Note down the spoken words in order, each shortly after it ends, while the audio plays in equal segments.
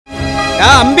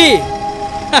അമ്പി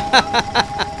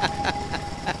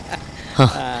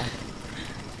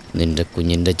നിന്റെ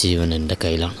കുഞ്ഞിൻ്റെ ജീവൻ എൻ്റെ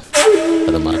കയ്യിലാണ്,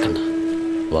 അത് മറക്കണ്ട.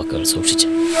 വാക്കുകൾ സൂക്ഷിച്ചു.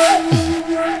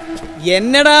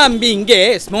 എന്നടാ അമ്പി ഇங்கே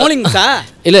സ്മോളിങ്സാ?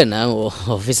 ഇല്ല, ഞാൻ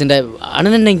ഓഫീസിൻ്റെ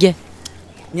അണ്ണൻ.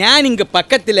 ഞാൻ ഇങ്ങ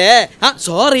പക്കത്തില്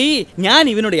സോറി, ഞാൻ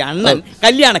ഇവനുடைய അണ്ണൻ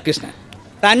കല്യാണകൃഷ്ണൻ.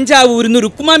 തഞ്ചാവൂരിന്ന്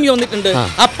രുക്കുമാമി വന്നിട്ടുണ്ട്.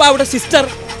 അപ്പ അവിടെ സിസ്റ്റർ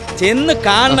ചെന്ന്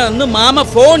കാണണമെന്ന് മാമ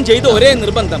ഫോൺ ചെയ്ത് ഒരേ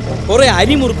നിർബന്ധം. കുറെ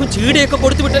അരിമുറുക്കും ചീടയൊക്കെ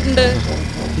കൊടുത്തു വിട്ടിട്ടുണ്ട്.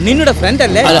 നിന്നുടെ ഫ്രണ്ട്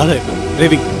അല്ലേ?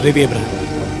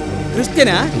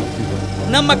 ക്രിസ്ത്യനാ?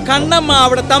 നമ്മ കണ്ണമ്മ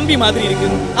അവിടെ തമ്പി മാതിരി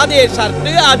ഇരിക്കുന്നു. അതേ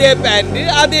ഷർട്ട്, അതേ പാന്റ്,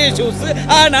 അതേ ഷൂസ്.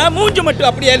 ആണാ മൂഞ്ചു മട്ടും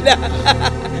അപ്പടിയല്ല.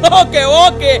 ഓക്കെ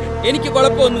ഓക്കെ, എനിക്ക്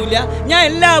കുഴപ്പമൊന്നുമില്ല. ഞാൻ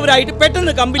എല്ലാവരായിട്ട്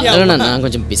പെട്ടെന്ന് കമ്പനി.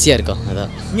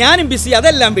 ഞാനും ബിസി,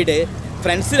 അതെല്ലാം വിട്.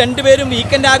 ഫ്രണ്ട്സ് രണ്ടുപേരും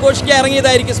വീക്കെൻഡ് ആഘോഷിക്കാൻ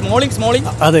ഇറങ്ങിയതായിരിക്കും.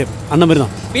 സ്മോളിങ്. അതെ, അണ്ണൻ വരുന്നോ?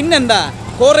 പിന്നെന്താ,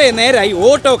 കുറെ നേരമായി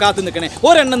ഓട്ടോ കാത്തു നിൽക്കണേ.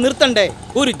 ഒരെണ്ണം നിർത്തണ്ടേ?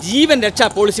 ഒരു ജീവൻ രക്ഷാ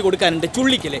പോളിസി കൊടുക്കാനുണ്ട്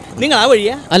ചുള്ളിക്കല്. നിങ്ങൾ ആ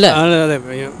വഴിയാ? അല്ല,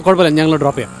 കുഴപ്പമില്ല, ഞങ്ങൾ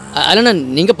ഡ്രോപ്പ് ചെയ്യാം. അല്ലണ്ണൻ,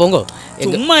 നീങ്ക പോങ്കോ.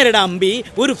 ചുമ്മാരടാ അമ്പി,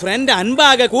 ഒരു ഫ്രണ്ട്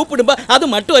അൻപാകെ കൂപ്പിടുമ്പോ അത്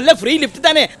മറ്റുമല്ല, ഫ്രീ ലിഫ്റ്റ്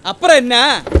തന്നെ. അപ്പുറം എന്നാ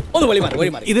ഒന്ന് വഴി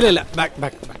മാറി. ഇതിലല്ല,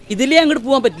 ഇതിലേ അങ്ങോട്ട്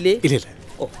പോവാൻ പറ്റില്ലേ? ഇല്ല.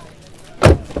 ഓ,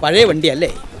 പഴയ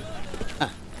വണ്ടിയല്ലേ?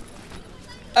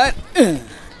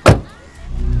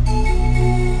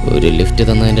 ഒരു ലിഫ്റ്റ്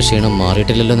തന്നതിന്റെ ക്ഷീണം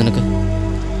മാറിയിട്ടില്ലല്ലോ നിനക്ക്.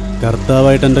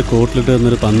 കർത്താവായിട്ട് എൻ്റെ കോട്ടിലിട്ട്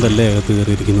തന്നൊരു പന്തല്ലേ അകത്ത്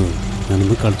കയറിയിരിക്കുന്നത്.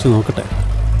 ഞാനൊന്ന് കളിച്ചു നോക്കട്ടെ.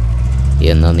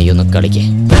 എന്നാ നീ ഒന്ന് കളിക്കേ.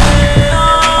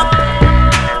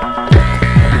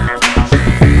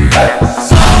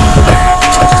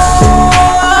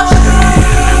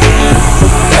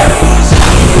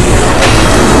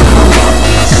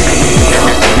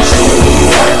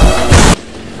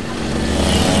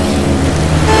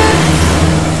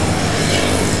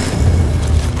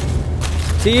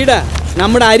 ചീടാ,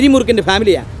 നമ്മുടെ അരിമുറുക്കിന്റെ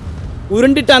ഫാമിലിയാ.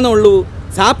 ഉരുണ്ടിട്ടാന്നുള്ളൂ.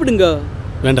 സാപ്പിടുങ്ക.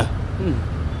 വേണ്ട.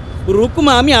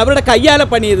 റുക്കുമാമി അവരുടെ കയ്യാലെ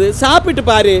പണിയത്. സാപ്പിട്ട്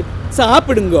പാര്.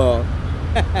 സാപ്പിടുങ്കോ.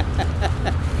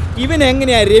 ഇവൻ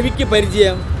എങ്ങനെയാ രവിക്ക്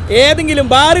പരിചയം? ഏതെങ്കിലും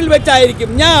ബാറിൽ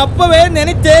വെച്ചായിരിക്കും. ഞാൻ അപ്പവേ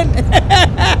നനച്ചേൻ.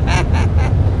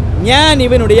 ഞാൻ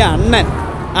ഇവനുடைய അണ്ണൻ.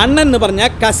 അണ്ണൻ എന്ന് പറഞ്ഞ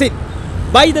കസിൻ.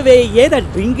 ബൈ ദ വേ, ഏതാ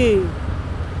ഡ്രിങ്ക്?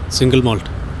 സിംഗിൾ മോൾട്ട്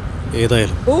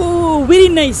ഏതായാലും. ഓ, വെരി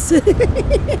നൈസ്.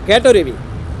 കേട്ടോ രവി,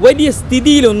 വലിയ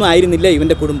സ്ഥിതിയിലൊന്നും ആയിരുന്നില്ല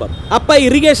ഇവന്റെ കുടുംബം. അപ്പ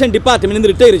ഇറിഗേഷൻ ഡിപ്പാർട്ട്മെന്റിൽ നിന്ന്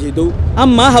റിട്ടയർ ചെയ്തു.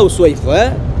 അമ്മ ഹൗസ് വൈഫ്.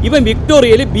 ഇവൻ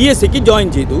വിക്ടോറിയയിൽ BSc ജോയിൻ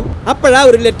ചെയ്തു. അപ്പോഴാ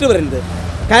ഒരു ലെറ്റർ വരുന്നത്,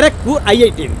 കരക്കൂർ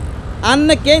IIT.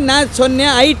 അന്നൊക്കെ ഞാൻ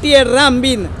சொன்ன IIT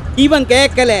അമ്പിന്ന്. ഇവൻ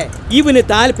കേക്കലേ. ഇവന്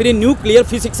താല്പര്യം ന്യൂക്ലിയർ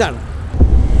ഫിസിക്സ് ആണ്.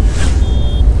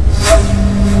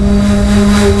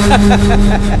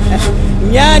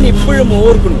 ഞാൻ ഇപ്പോഴും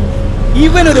ഓർക്കുന്നു,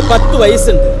 ഇവനൊരു 10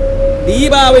 വയസ്സുണ്ട്.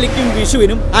 ദീപാവലിക്കും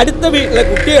വിഷുവിനും അടുത്ത വീട്ടിലെ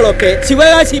കുട്ടികളൊക്കെ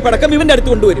ശിവകാശി പടക്കം ഇവന്റെ അടുത്ത്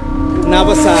കൊണ്ടുവരും.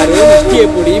 നവസാരവും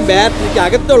മുഷ്ടിയപ്പൊടിയും ബാറ്ററിക്ക്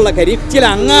അകത്തുള്ള കരി ചില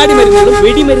അങ്ങാടി മരുന്നുകളും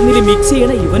വെടിമരുന്നിൽ മിക്സ്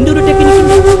ചെയ്യണ ഇവന്റെ ഒരു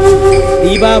ടെക്നിക്ക്.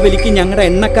 ദീപാവലിക്ക് ഞങ്ങളുടെ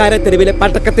എണ്ണക്കാര തെരുവിലെ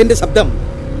പടക്കത്തിന്റെ ശബ്ദം.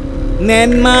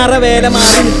 നെന്മാറ വേല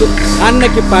മാറി നിൽക്കും.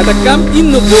 അന്നയ്ക്ക് പടക്കം,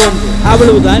 ഇന്ന് ബോംബ്.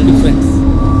 അവളുതാൻ ഡിഫറൻസ്.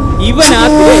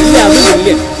 ഇവനാത്തിലെ എല്ലാവരും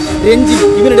വലിയ രഞ്ജിനി,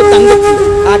 ഇവനുടെ തങ്കച്ചി,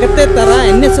 അകത്തെ തറ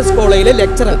NSS കോളേജിലെ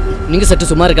ലെക്ചറർ.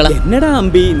 എന്നടാ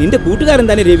അമ്പി, നിന്റെ കൂട്ടുകാരൻ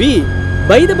തന്നെ Ravi.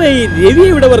 By the by, Ravi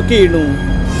ഇവിടെ വർക്ക് ചെയ്യുന്നു.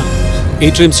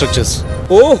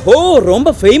 ഓഹോ, ரொம்ப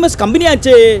ഫേമസ് കമ്പനി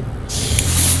ആച്ചേ.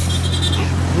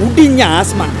 മുടിഞ്ഞ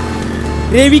ആസ്മ.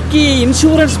 രവിക്ക്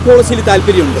ഇൻഷുറൻസ് പോളിസിയിൽ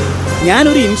താല്പര്യമുണ്ട്.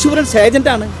 ഞാനൊരു insurance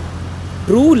ഏജന്റാണ്.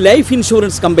 True life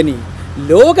insurance company.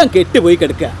 ലോകം കെട്ടുപോയി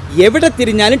കിടക്കുക. എവിടെ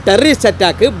തിരിഞ്ഞാലും ടെററിസ്റ്റ്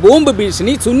അറ്റാക്ക്, ബോംബ്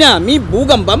ഭീഷണി, സുനാമി,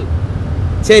 ഭൂകമ്പം.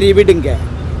 ശരി, വിടുങ്ക.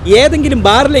 ഏതെങ്കിലും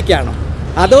ബാറിലേക്കാണോ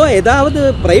അതോ ഏതാവത്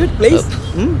പ്രൈവറ്റ് പ്ലേസ്?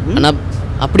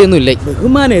 அப்படிയൊന്നും ഇല്ല.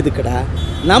 ബഹുമാനം എതുക്കടാ.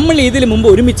 നമ്മൾ ഇതിനു മുമ്പ്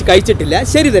ഒരുമിച്ച് കഴിച്ചിട്ടില്ല,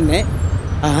 ശരി തന്നെ.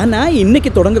 ആനാ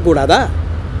ഇന്നയ്ക്ക് തുടങ്ങക്കൂടാതാ?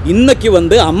 ഇന്നയ്ക്ക്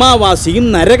വന്ന് അമാവാസിയും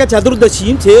നരക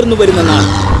ചതുർദശിയും ചേർന്ന് വരുന്ന നാൾ,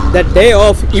 the day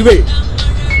of evil.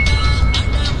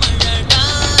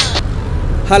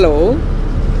 Hello,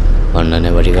 അണ്ണനെ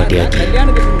വഴികാട്ടിയാക്കി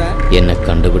എന്നെ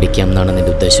കണ്ടുപിടിക്കാം എന്നാണ്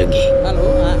നിന്റെ ഉദ്ദേശമെങ്കിൽ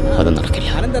അത് നടക്കില്ല.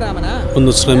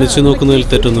 ഒന്ന് ശ്രമിച്ചു നോക്കുന്നതിൽ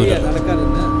തെറ്റൊന്നുമില്ല.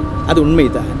 അത്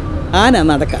ഉണ്മയിതാ. ആന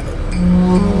നടക്കാതെ.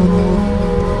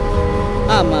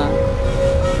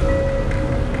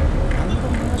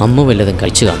 അമ്മ വല്ലതും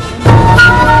കഴിച്ചു കാണും.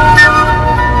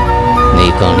 നീ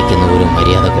കാണിക്കുന്ന ഒരു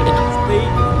മര്യാദ കേടണം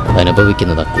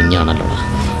അനുഭവിക്കുന്നത് കുഞ്ഞാണല്ലോ.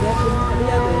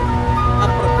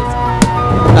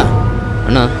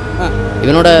 അണ്ണാ,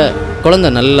 ഇവനോട് കുളന്ത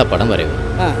നല്ല പടം വരവ്.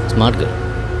 Smart girl.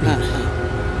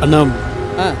 അണ്ണാ,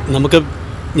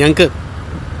 ഞങ്ങൾക്ക്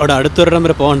അവിടെ അടുത്തൊരിടം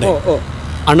വരെ പോകണ്ടേ?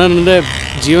 അണ്ണൻ്റെ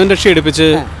ജീവൻ രക്ഷ എടുപ്പിച്ച്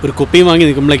ഒരു കുപ്പിയും വാങ്ങി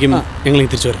നിൽക്കുമ്പോഴേക്കും ഞങ്ങൾ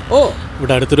തിരിച്ചു വരാം.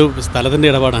 ഇവിടെ അടുത്തൊരു സ്ഥലത്തിന്റെ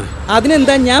ഇടപാടാണ്.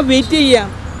 അതിനെന്താ, ഞാൻ വെയിറ്റ് ചെയ്യാം.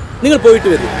 നിങ്ങൾ പോയിട്ട്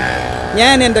വരും.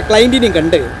 ഞാൻ എൻ്റെ ക്ലയൻറ്റിനെയും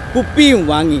കണ്ട് കുപ്പിയും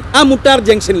വാങ്ങി ആ മുട്ടാർ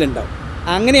ജംഗ്ഷനിലുണ്ടാവും.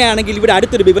 അങ്ങനെയാണെങ്കിൽ ഇവിടെ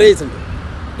അടുത്തൊരു ബിവറേജ് ഉണ്ട്.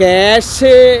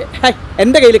 ക്യാഷ്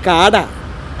എൻ്റെ കയ്യിൽ കാർഡാ,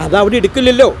 അതവിടെ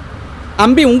എടുക്കില്ലല്ലോ.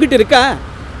 അമ്പി ഉങ്കിട്ട് എടുക്കാ.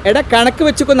 എടാ കണക്ക്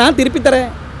വെച്ചൊക്കെ ഞാൻ തിരുപ്പിത്തരേ.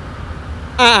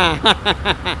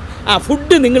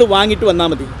 ഫുഡ് നിങ്ങൾ വാങ്ങിയിട്ട് വന്നാൽ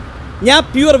മതി. ഞാൻ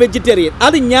പ്യൂർ വെജിറ്റേറിയൻ,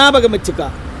 അത് ஞாபகம் വെച്ചുക്ക.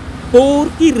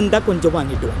 പോർക്കി ഇരുന്നാ കൊഞ്ചം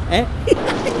വാങ്ങിയിട്ട് വാ.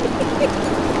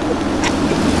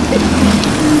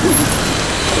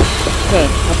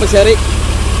 അപ്പം ശരി,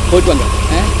 പോയിട്ട് വന്നോ.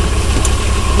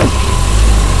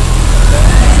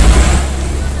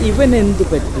 ഇവൻ എന്ത്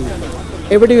പറ്റി?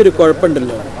 എവിടെയൊരു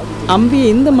കുഴപ്പമുണ്ടല്ലോ. അമ്പി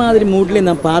இந்த மாதிரி മൂഡിൽ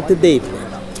ഞാൻ പാത്തതേ ഇല്ല.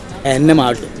 എന്നെ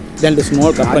മാട്ടും 2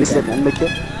 സ്മോൾ കപ്പ.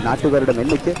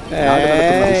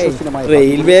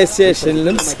 റെയിൽവേ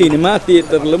സ്റ്റേഷനിലും സിനിമാ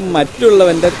തിയേറ്ററിലും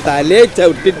മറ്റുള്ളവന്റെ തലേ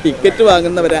ചവിട്ടി ടിക്കറ്റ്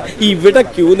വാങ്ങുന്നവരാ ഇവിടെ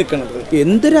ക്യൂ നിൽക്കണത്.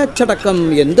 എന്തൊരു അച്ചടക്കം,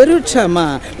 എന്തൊരു ക്ഷമ.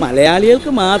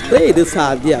 മലയാളികൾക്ക് മാത്രമേ ഇത്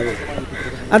സാധ്യമാകൂ.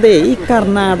 അതെ, ഈ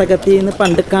കർണാടകത്തിൽ നിന്ന്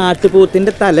പണ്ട്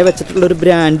കാട്ടുപോത്തിന്റെ തല വെച്ചിട്ടുള്ള ഒരു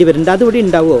ബ്രാൻഡ് വരുന്നുണ്ട്, അതിവിടെ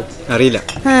ഉണ്ടാവോ അറിയില്ല.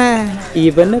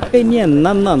 ഇവനൊക്കെ ഇനി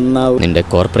എന്നാ നന്നാവും. നിന്റെ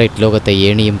കോർപ്പറേറ്റ് ലോകത്തെ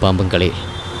ഏണിയും പാമ്പും കളിയിൽ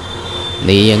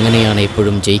നീ എങ്ങനെയാണ്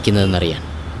എപ്പോഴും ജയിക്കുന്നതെന്നറിയാൻ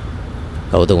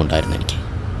കൗതുകമുണ്ടായിരുന്നു എനിക്ക്.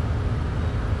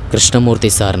 കൃഷ്ണമൂർത്തി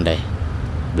സാറിൻ്റെ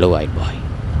ബ്ലൂ ഐഡ് ബോയ്,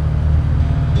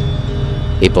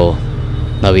 ഇപ്പോൾ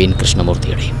നവീൻ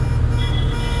കൃഷ്ണമൂർത്തിയുടെയും.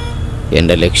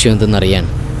 എൻ്റെ ലക്ഷ്യം എന്തെന്നറിയാൻ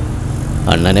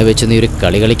അണ്ണനെ വെച്ച് നീ ഒരു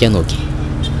കളി കളിക്കാൻ നോക്കി.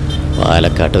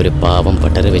 പാലക്കാട്ട് ഒരു പാവം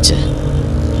പട്ടരെ വെച്ച്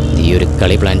നീ ഒരു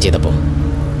കളി പ്ലാൻ ചെയ്തപ്പോൾ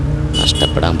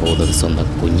നഷ്ടപ്പെടാൻ പോകുന്നത് സ്വന്തം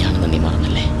കുഞ്ഞാണെന്ന് നീ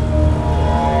മറന്നല്ലേ?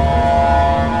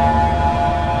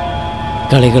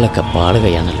 കളികളൊക്കെ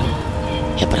പാളുകയാണല്ലോ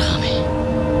എബ്രഹാമേ.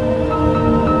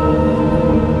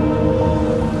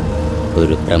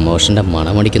 ഒരു പ്രമോഷൻ്റെ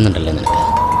മണമടിക്കുന്നുണ്ടല്ലേ നിനക്ക്?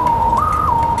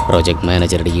 പ്രോജക്റ്റ്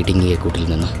മാനേജറുടെ ഇടുങ്ങിയ കൂട്ടിൽ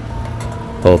നിന്ന്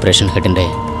ഓപ്പറേഷൻ ഹെഡിൻ്റെ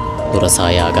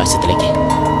തുറസായ ആകാശത്തിലേക്ക്.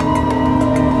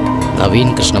 നവീൻ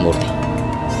കൃഷ്ണമൂർത്തി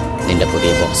നിന്റെ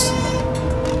പുതിയ ബോസ്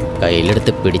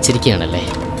കയ്യിലെടുത്ത് പിടിച്ചിരിക്കുകയാണല്ലേ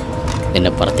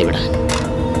നിന്നെ പറത്തിവിടാൻ.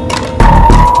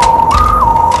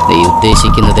 നീ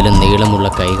ഉദ്ദേശിക്കുന്നതിലും നീളമുള്ള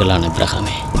കൈകളാണ്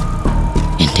എബ്രഹാമേ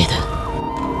എൻ്റേത്.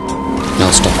 No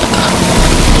stop the car.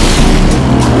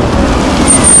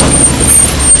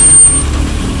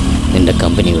 നിന്റെ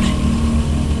കമ്പനിയുടെ,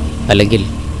 അല്ലെങ്കിൽ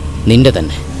നിന്റെ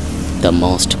തന്നെ ദ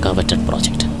മോസ്റ്റ് കവറ്റഡ്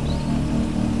പ്രോജക്റ്റ്,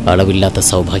 അളവില്ലാത്ത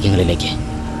സൗഭാഗ്യങ്ങളിലേക്ക്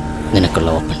നിനക്കുള്ള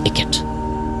ഓപ്പൺ ടിക്കറ്റ്.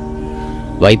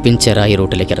 വൈപ്പിൻ ചെറായി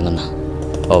റൂട്ടിലേക്ക് ഇറങ്ങുന്ന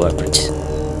ഓവർ ബ്രിഡ്ജ്,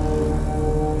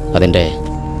 അതിൻ്റെ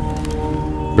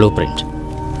ബ്ലൂ പ്രിൻ്റ്.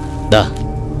 ദാ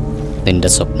നിന്റെ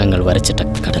സ്വപ്നങ്ങൾ വരച്ചിട്ട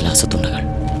കടലാസ തുണ്ടുകൾ.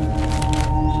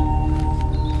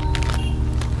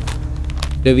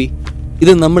 രവി,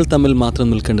 ഇത് നമ്മൾ തമ്മിൽ മാത്രം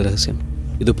നിൽക്കേണ്ട രഹസ്യം.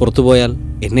 ഇത് പുറത്തുപോയാൽ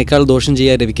എന്നേക്കാൾ ദോഷം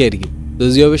ചെയ്യാൻ രവിക്കായിരിക്കും.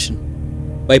 This your vision.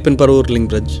 വൈപ്പൻ Paravur link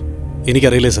bridge.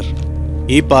 എനിക്കറിയില്ലേ sir,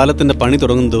 ഈ പാലത്തിൻ്റെ പണി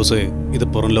തുടങ്ങുന്ന ദിവസമേ ഇത്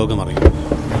പുറം ലോകം അറിയും.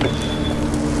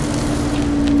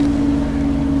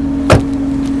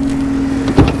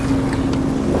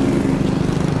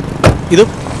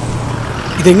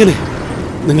 ഇതെങ്ങനെ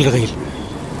നിങ്ങളുടെ കയ്യിൽ?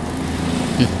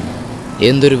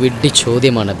 എന്തൊരു വിഡ്ഢി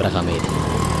ചോദ്യമാണ് എബ്രഹാമേ ഇത്.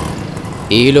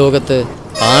 ഈ ലോകത്ത്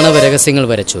ആണവ രഹസ്യങ്ങൾ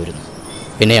വരെ ചോരുന്നു,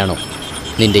 പിന്നെയാണോ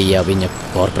നിന്റെ ഈ അവിഞ്ഞ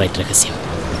കോർപ്പറേറ്റ് രഹസ്യം?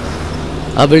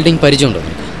 ആ ബിൽഡിംഗ് പരിചയമുണ്ടോ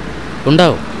നിനക്ക്?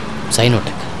 ഉണ്ടാവും,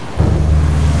 സൈനോടെക്,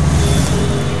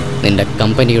 നിന്റെ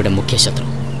കമ്പനിയുടെ മുഖ്യ ശത്രു.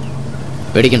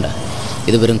 പേടിക്കണ്ട,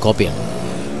 ഇത് വെറും കോപ്പിയാണ്.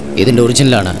 ഇതിൻ്റെ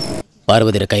ഒറിജിനലാണ്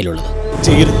പാർവതിയുടെ കയ്യിലുള്ളത്.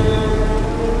 ചെയ്യരുത്.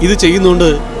 ഇത് ചെയ്യുന്നതുകൊണ്ട്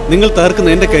നിങ്ങൾ തകർക്കുന്ന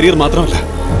എൻ്റെ കരിയർ മാത്രമല്ല,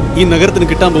 ഈ നഗരത്തിന്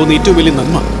കിട്ടാൻ പോകുന്ന ഏറ്റവും വലിയ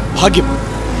നന്മ, ഭാഗ്യം.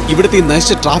 ഇവിടുത്തെ ഈ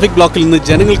നശിച്ച ട്രാഫിക് ബ്ലോക്കിൽ നിന്ന്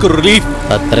ജനങ്ങൾക്ക് റിലീഫ്.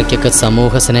 അത്രയ്ക്കൊക്കെ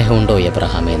സമൂഹ സ്നേഹമുണ്ടോ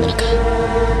എബ്രഹാമേ നിനക്ക്?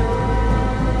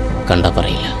 കണ്ടാ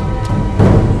പറയില്ല.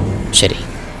 ശരി,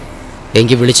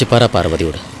 എങ്കിൽ വിളിച്ച് പറ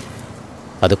പാർവതിയോട്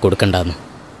അത് കൊടുക്കണ്ടെന്ന്.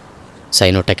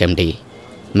 സൈനോടെക് MD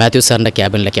മാത്യു സാറിൻ്റെ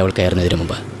ക്യാബിനിലേക്ക് അവൾ കയറുന്നതിന്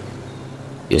മുമ്പ്.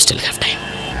 You still have time.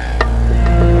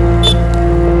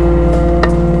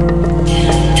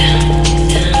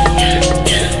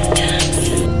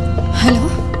 Hello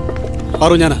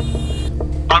Paru, ഞാനാ.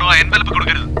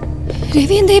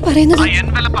 രവി എന്തായി പറയുന്നത്?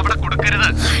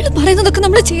 പറയുന്നതൊക്കെ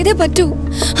നമ്മൾ ചെയ്തേ പറ്റൂ.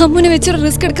 അമ്മുനെ വെച്ചൊരു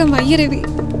റിസ്ക് എടുക്കാൻ വയ്യ രവി.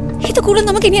 ഇത് കൂടെ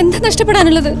നമുക്ക് ഇനി എന്താ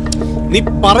നഷ്ടപ്പെടാനുള്ളത്? നീ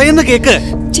പറയുന്ന കേക്ക്.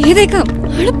 ചെയ്തേക്കാം,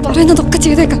 ആള് പറയുന്നതൊക്കെ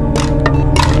ചെയ്തേക്കാം.